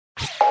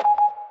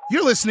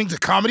You're listening to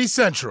Comedy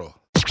Central.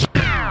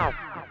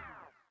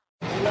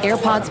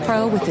 AirPods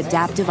Pro with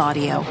adaptive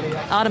audio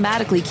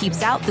automatically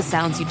keeps out the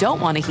sounds you don't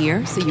want to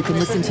hear so you can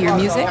listen to your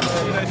music,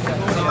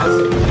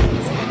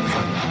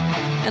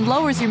 and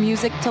lowers your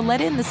music to let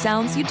in the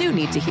sounds you do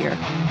need to hear.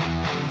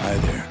 Hi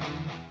there.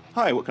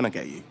 Hi, what can I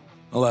get you?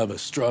 I'll have a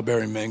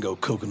strawberry mango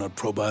coconut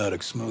probiotic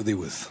smoothie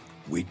with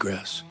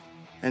wheatgrass.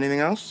 Anything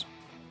else?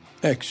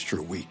 Extra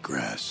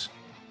wheatgrass.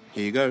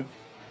 Here you go.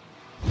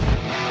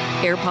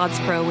 AirPods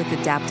Pro with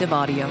adaptive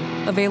audio.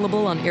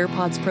 Available on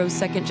AirPods Pro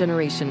 2nd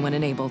generation when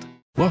enabled.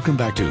 Welcome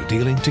back to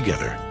Dealing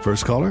Together.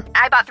 First caller?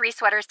 I bought 3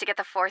 sweaters to get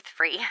the 4th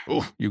free.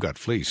 Oh, you got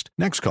fleeced.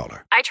 Next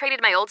caller? I traded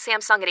my old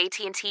Samsung at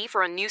AT&T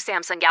for a new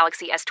Samsung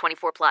Galaxy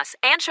S24 Plus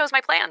and chose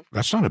my plan.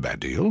 That's not a bad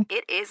deal.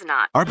 It is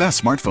not. Our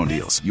best smartphone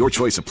deals. Your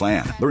choice of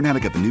plan. Learn how to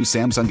get the new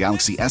Samsung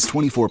Galaxy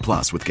S24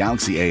 Plus with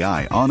Galaxy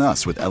AI on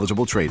us with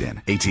eligible trade-in.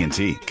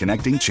 AT&T.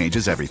 Connecting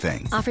changes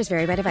everything. Offers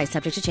vary by device.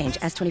 Subject to change.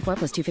 S24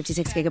 plus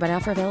 256 gigabyte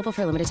offer available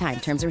for a limited time.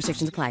 Terms and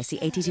restrictions apply. See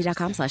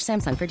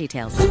att.com/Samsung for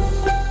details.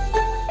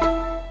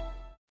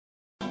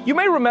 You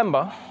may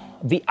remember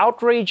the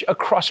outrage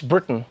across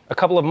Britain a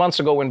couple of months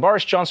ago when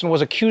Boris Johnson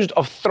was accused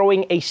of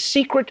throwing a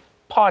secret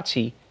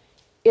party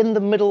in the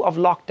middle of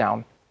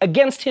lockdown,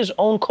 against his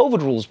own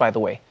COVID rules, by the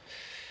way.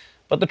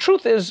 But the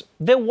truth is,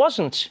 there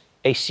wasn't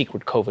a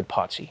secret COVID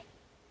party.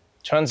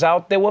 Turns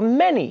out there were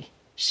many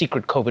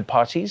secret COVID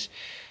parties,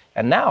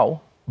 and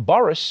now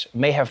Boris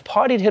may have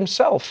partied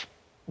himself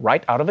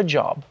right out of a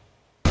job.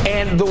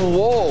 And the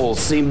walls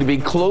seem to be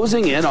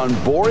closing in on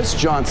Boris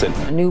Johnson.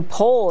 A new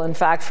poll, in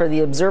fact, for the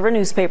Observer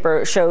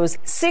newspaper shows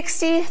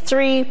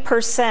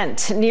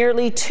 63%,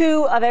 nearly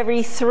 2 of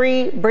every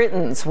 3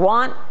 Britons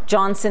want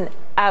Johnson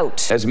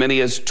out. As many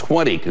as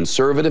 20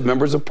 Conservative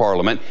members of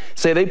Parliament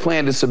say they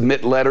plan to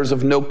submit letters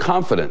of no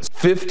confidence.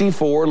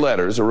 54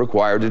 letters are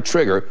required to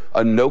trigger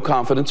a no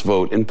confidence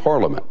vote in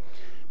Parliament.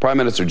 Prime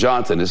Minister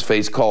Johnson has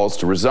faced calls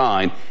to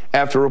resign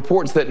after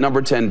reports that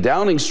number 10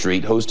 Downing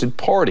Street hosted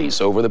parties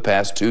over the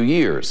past 2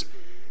 years.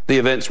 The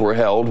events were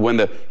held when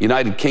the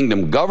United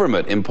Kingdom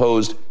government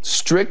imposed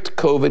strict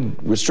COVID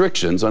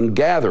restrictions on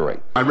gathering.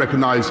 I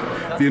recognise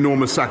the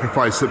enormous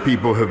sacrifice that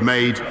people have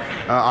made.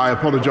 I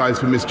apologise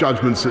for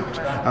misjudgments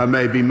that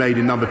may have been made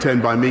in number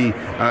 10 by me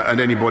and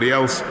anybody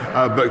else,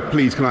 but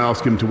please can I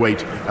ask him to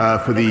wait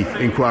for the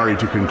inquiry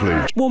to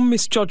conclude. One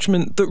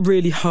misjudgment that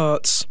really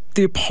hurts: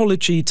 the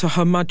apology to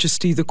Her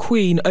Majesty the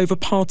Queen over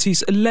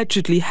parties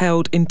allegedly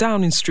held in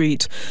Downing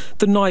Street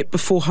the night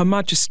before Her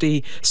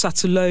Majesty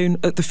sat alone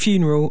at the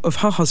funeral of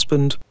her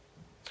husband.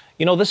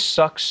 You know, this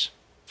sucks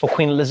for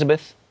Queen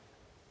Elizabeth.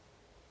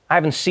 I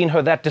haven't seen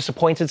her that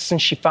disappointed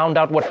since she found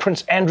out what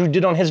Prince Andrew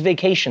did on his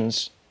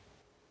vacations.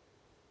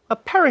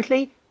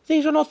 Apparently,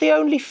 these are not the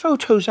only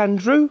photos,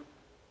 Andrew.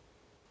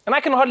 And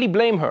I can hardly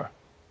blame her,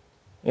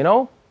 you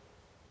know?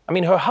 I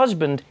mean, her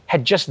husband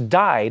had just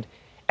died,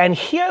 and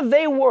here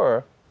they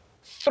were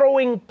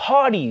throwing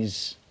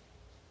parties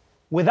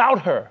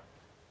without her.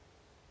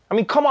 I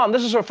mean, come on,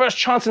 this is her first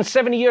chance in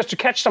 70 years to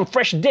catch some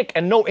fresh dick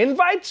and no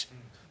invites?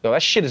 Yo,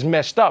 that shit is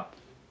messed up.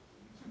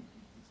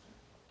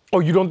 Oh,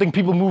 you don't think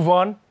people move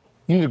on?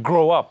 You need to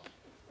grow up.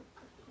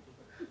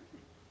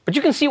 But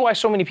you can see why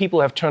so many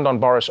people have turned on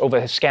Boris over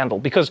his scandal,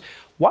 because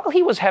while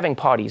he was having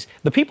parties,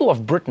 the people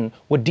of Britain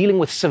were dealing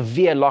with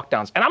severe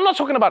lockdowns. And I'm not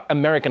talking about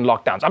American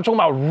lockdowns. I'm talking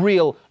about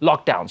real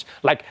lockdowns.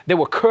 Like, there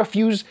were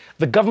curfews.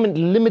 The government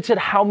limited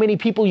how many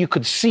people you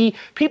could see.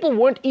 People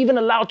weren't even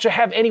allowed to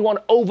have anyone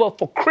over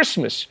for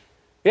Christmas.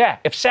 Yeah,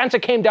 if Santa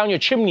came down your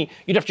chimney,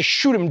 you'd have to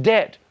shoot him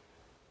dead.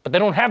 But they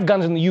don't have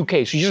guns in the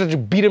UK, so you just have to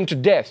beat him to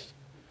death.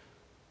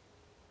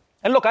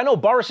 And look, I know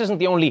Boris isn't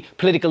the only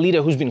political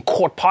leader who's been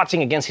caught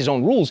partying against his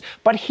own rules,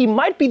 but he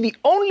might be the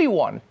only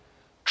one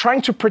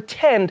trying to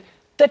pretend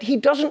that he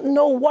doesn't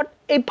know what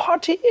a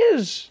party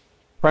is.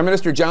 Prime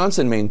Minister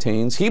Johnson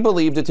maintains he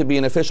believed it to be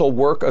an official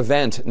work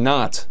event,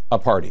 not a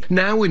party.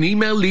 Now, an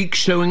email leak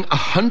showing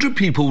 100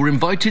 people were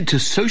invited to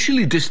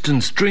socially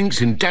distanced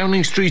drinks in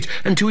Downing Street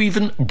and to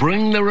even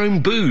bring their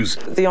own booze.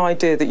 The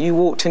idea that you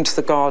walked into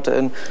the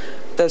garden,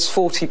 there's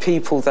 40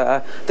 people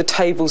there, the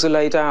tables are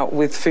laid out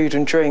with food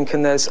and drink,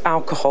 and there's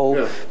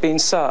alcohol being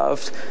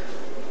served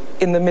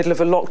in the middle of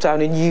a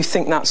lockdown, and you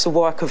think that's a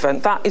work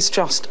event. That is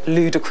just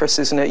ludicrous,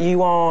 isn't it?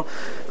 You are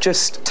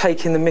just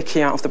taking the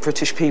mickey out of the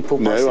British people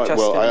by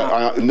suggesting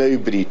that.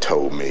 Nobody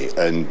told me,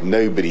 and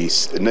nobody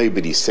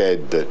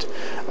said that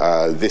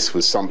this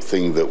was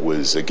something that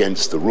was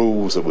against the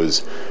rules, that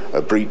was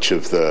a breach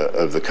of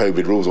the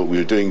COVID rules, or we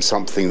were doing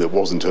something that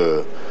wasn't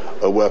a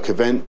work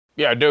event.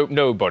 Yeah,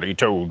 nobody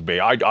told me.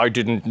 I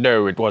didn't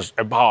know it was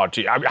a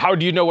party. I mean, how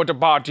do you know what a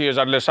party is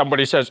unless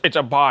somebody says it's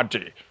a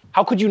party?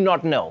 How could you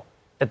not know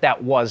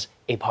that was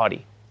a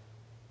party?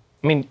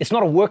 I mean, it's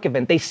not a work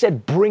event. They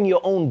said bring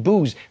your own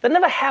booze. That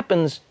never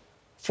happens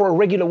for a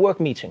regular work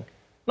meeting.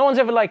 No one's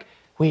ever like,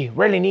 we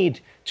really need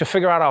to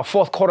figure out our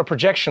fourth quarter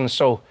projections,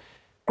 so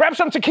grab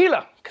some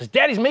tequila, because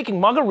Daddy's making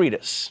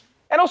margaritas.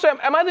 And also,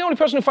 am I the only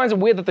person who finds it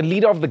weird that the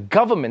leader of the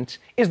government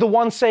is the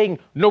one saying,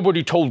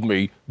 nobody told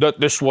me that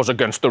this was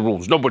against the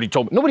rules. Nobody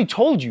told me. Nobody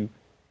told you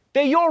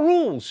They're your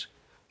rules.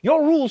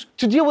 Your rules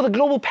to deal with a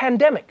global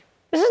pandemic.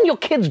 This isn't your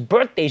kids'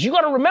 birthdays. You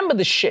got to remember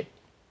this shit.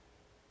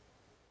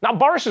 Now,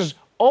 Boris's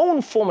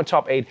own former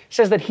top aide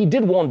says that he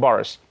did warn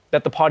Boris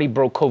that the party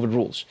broke COVID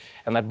rules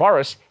and that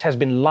Boris has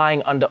been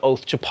lying under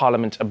oath to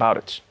Parliament about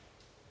it.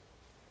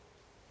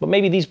 But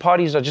maybe these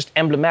parties are just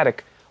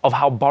emblematic of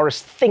how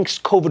Boris thinks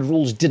COVID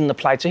rules didn't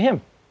apply to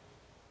him.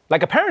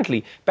 Like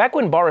apparently, back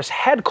when Boris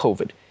had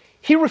COVID,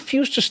 he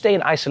refused to stay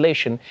in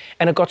isolation,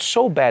 and it got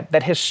so bad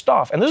that his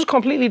staff, and this is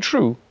completely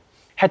true,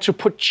 had to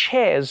put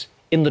chairs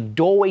in the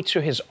doorway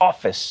to his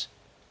office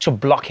to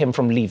block him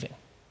from leaving.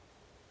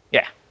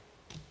 Yeah.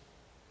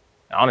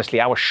 Honestly,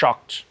 I was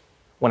shocked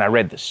when I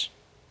read this.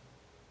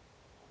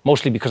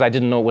 Mostly because I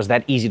didn't know it was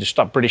that easy to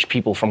stop British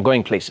people from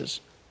going places.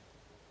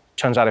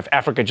 Turns out if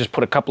Africa just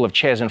put a couple of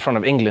chairs in front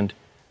of England,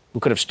 we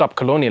could have stopped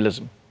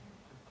colonialism.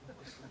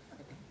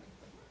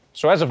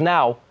 So as of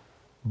now,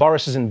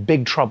 Boris is in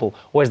big trouble,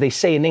 or as they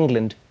say in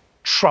England,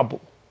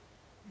 trouble.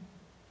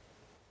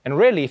 And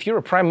really, if you're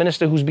a prime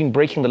minister who's been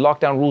breaking the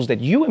lockdown rules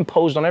that you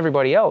imposed on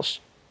everybody else,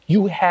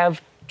 you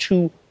have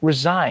to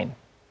resign.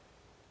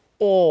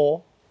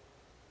 Or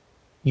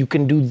you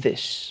can do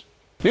this.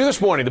 New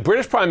this morning, the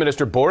British Prime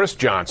Minister Boris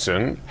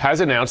Johnson has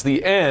announced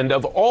the end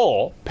of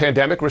all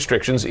pandemic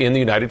restrictions in the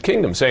United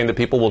Kingdom, saying that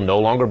people will no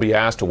longer be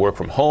asked to work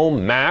from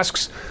home,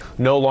 masks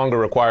no longer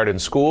required in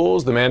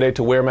schools, the mandate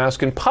to wear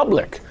masks in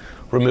public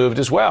removed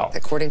as well.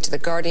 According to The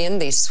Guardian,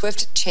 the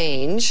swift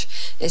change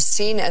is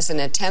seen as an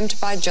attempt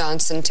by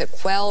Johnson to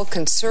quell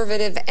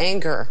conservative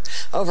anger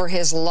over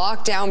his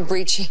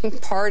lockdown-breaching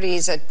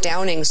parties at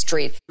Downing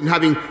Street. And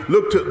having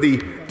looked at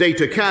the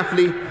data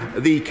carefully,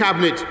 the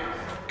Cabinet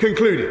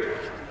concluded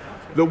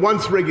that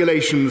once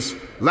regulations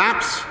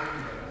lapse,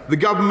 the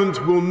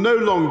government will no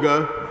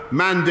longer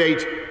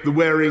mandate the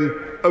wearing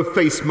of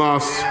face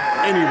masks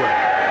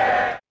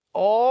anywhere.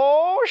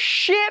 Oh,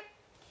 shit.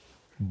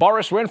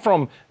 Boris went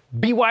from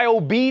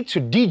BYOB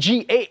to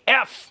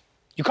DGAF.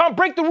 You can't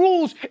break the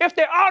rules if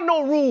there are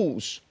no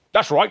rules.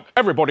 That's right,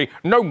 everybody,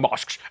 no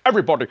masks,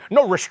 everybody,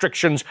 no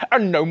restrictions,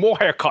 and no more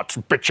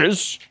haircuts,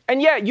 bitches.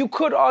 And yeah, you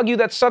could argue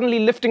that suddenly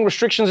lifting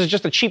restrictions is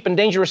just a cheap and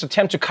dangerous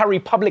attempt to curry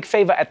public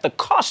favor at the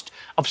cost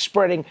of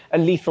spreading a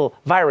lethal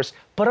virus.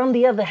 But on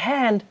the other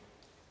hand,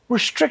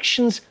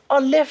 restrictions are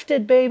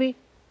lifted, baby.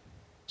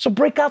 So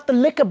break out the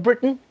liquor,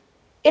 Britain.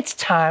 It's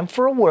time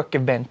for a work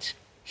event.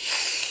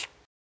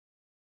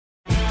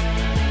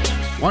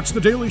 Watch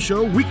The Daily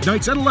Show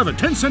weeknights at 11,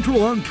 10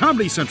 Central on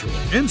Comedy Central.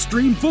 And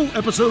stream full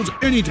episodes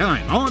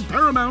anytime on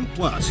Paramount+.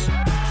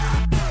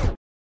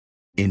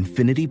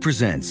 Infiniti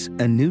presents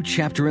a new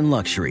chapter in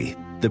luxury.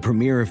 The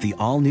premiere of the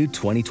all-new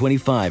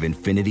 2025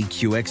 Infiniti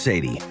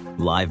QX80.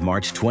 Live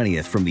March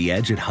 20th from the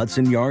Edge at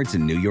Hudson Yards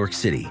in New York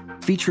City.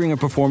 Featuring a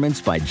performance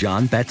by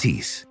John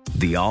Batiste.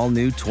 The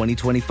all-new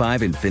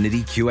 2025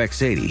 Infiniti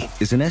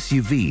QX80 is an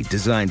SUV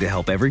designed to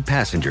help every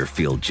passenger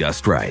feel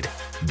just right.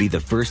 Be the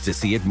first to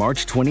see it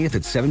March 20th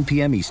at 7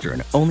 p.m.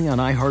 Eastern, only on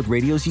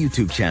iHeartRadio's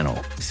YouTube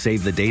channel.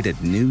 Save the date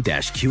at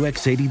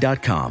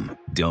new-QX80.com.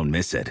 Don't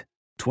miss it.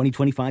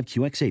 2025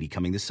 QX80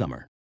 coming this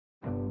summer.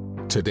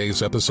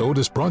 Today's episode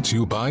is brought to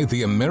you by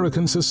the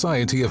American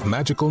Society of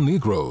Magical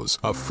Negroes,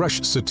 a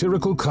fresh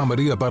satirical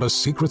comedy about a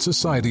secret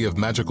society of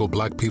magical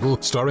black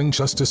people starring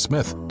Justice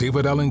Smith,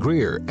 David Allen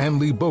Greer, Ann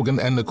Lee Bogan,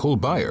 and Nicole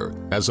Byer.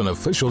 As an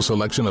official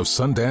selection of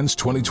Sundance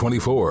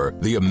 2024,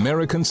 the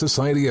American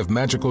Society of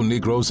Magical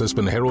Negroes has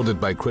been heralded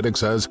by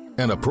critics as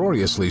an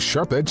uproariously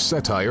sharp-edged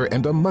satire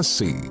and a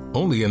must-see.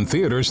 Only in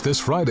theaters this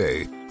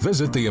Friday.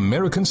 Visit the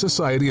American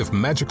Society of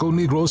Magical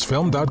Negroes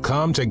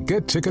Film.com to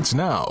get tickets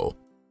now.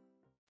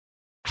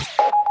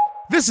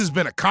 This has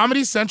been a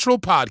Comedy Central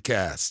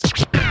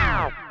podcast.